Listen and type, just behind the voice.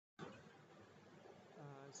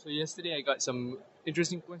So yesterday I got some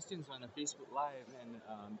interesting questions on a Facebook Live, and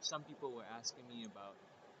some people were asking me about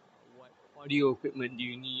what audio equipment do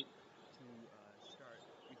you need to start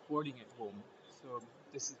recording at home. So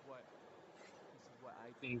this is what I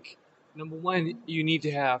think. Number one, you need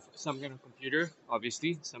to have some kind of computer,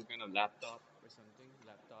 obviously, some kind of laptop or something,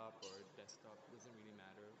 laptop or desktop, doesn't really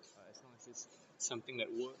matter, as long as it's something that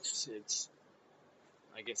works. It's,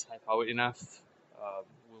 I guess, high powered enough.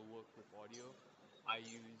 Will work with audio. I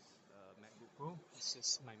use MacBook Pro. It's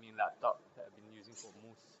just my main laptop that I've been using for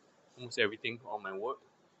almost everything, all my work.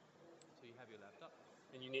 So you have your laptop,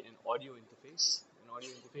 then you need an audio interface. An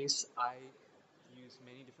audio interface. I use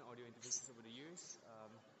many different audio interfaces over the years.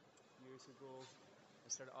 Years ago, I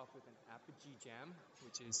started off with an Apogee Jam,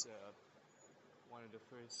 which is one of the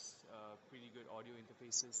first pretty good audio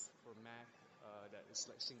interfaces for Mac. That is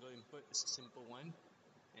like single input. It's a simple one,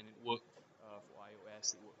 and it worked for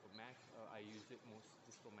iOS. It worked for Mac. I used it most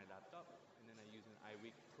just for my laptop, and then I use an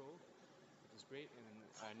iWig Pro, which is great. And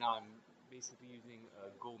then, now I'm basically using a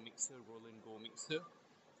Go Mixer, Roland Go Mixer,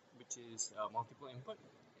 which is multiple input,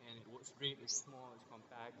 and it works great. It's small, it's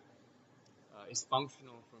compact, it's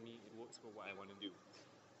functional for me. It works for what I want to do.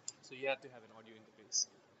 So you have to have an audio interface.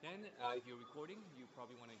 Then, if you're recording, you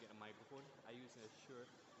probably want to get a microphone. I use a Shure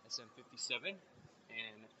SM57,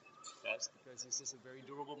 and that's because this is a very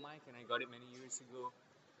durable mic, and I got it many years ago.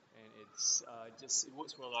 And it's it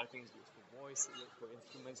works for a lot of things. It works for voice, it works for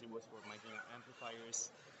instruments, it works for miking up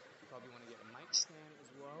amplifiers. You probably want to get a mic stand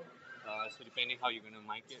as well. So depending how you're gonna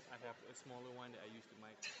mic it, I have a smaller one that I use to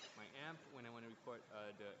mic my amp when I want to record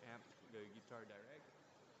the guitar direct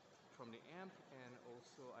from the amp, and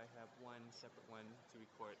also I have one separate one to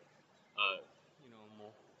record,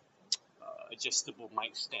 more adjustable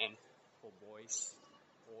mic stand for voice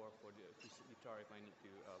or for the acoustic guitar if I need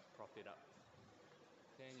to prop it up.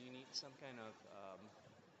 Then you need some kind of um,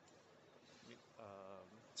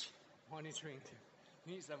 monitoring.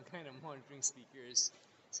 You need some kind of monitoring speakers.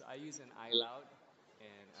 So I use an iLoud,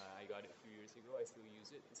 and I got it a few years ago. I still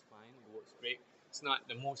use it. It's fine. It works great. It's not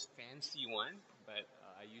the most fancy one, but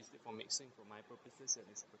I used it for mixing for my purposes, and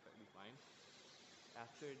it's perfectly fine.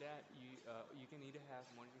 After that, you can either have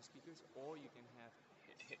monitoring speakers or you can have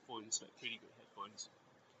headphones, like pretty good headphones.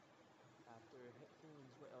 After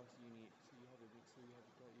headphones, what else do you need? So you have the mixer, you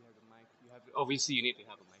have the mic, obviously you need to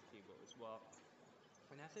have a mic cable as well.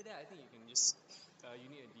 And after that, I think you can just you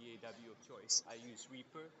need a DAW of choice. I use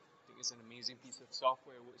Reaper. I think it's an amazing piece of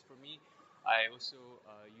software. It works for me. I also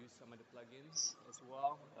use some of the plugins as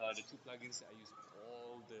well. The two plugins that I use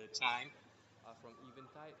all the time are from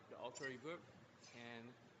Eventide, the Ultra Reverb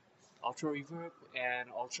and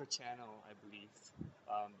Ultra Channel, I believe.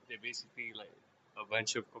 They're basically like a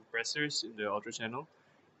bunch of compressors in the Ultra Channel,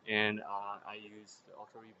 and I use the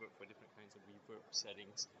Ultra Reverb for different kinds of reverb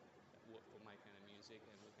settings that work for my kind of music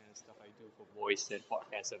and what kind of stuff I do for voice and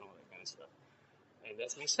podcasts and all that kind of stuff. And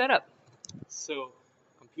that's my setup. So,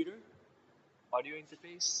 computer, audio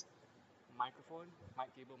interface, microphone,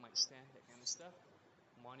 mic cable, mic stand, that kind of stuff,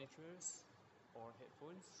 monitors or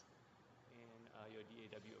headphones, and your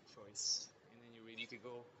DAW of choice. And then you're ready to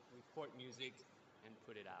go record music and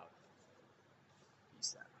put it out.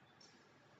 Peace out.